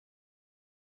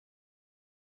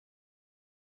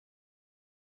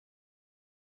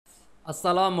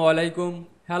Assalamu Walaikum.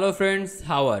 Hello friends,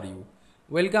 how are you?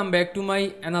 Welcome back to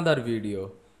my another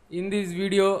video. In this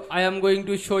video, I am going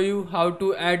to show you how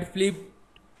to add flip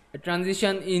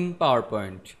transition in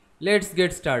PowerPoint. Let's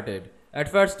get started. At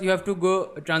first, you have to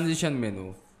go transition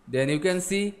menu. Then you can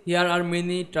see here are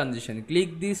many transition.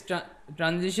 Click this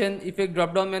transition effect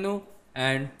drop down menu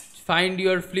and find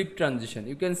your flip transition.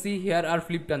 You can see here are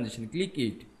flip transition. Click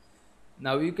it.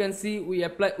 Now you can see we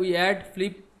add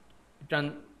flip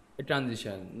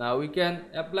transition. Now we can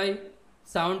apply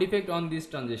sound effect on this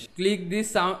transition. Click this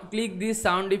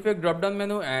sound effect drop down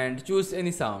menu and choose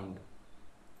any sound.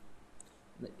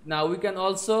 Now we can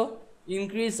also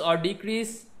increase or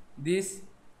decrease this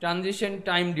transition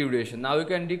time duration. Now we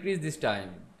can decrease this time,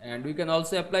 and we can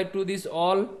also apply to this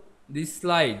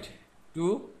slide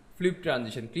to flip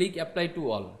transition. Click apply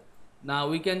to all. Now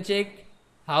we can check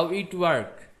how it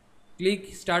work.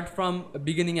 Click start from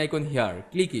beginning icon here.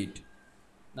 Click it.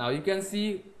 Now you can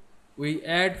see we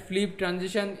add flip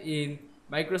transition in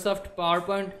Microsoft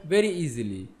PowerPoint very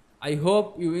easily. I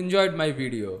hope you enjoyed my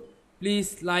video.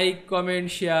 Please like, comment,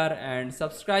 share and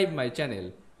subscribe my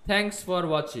channel. Thanks for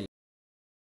watching.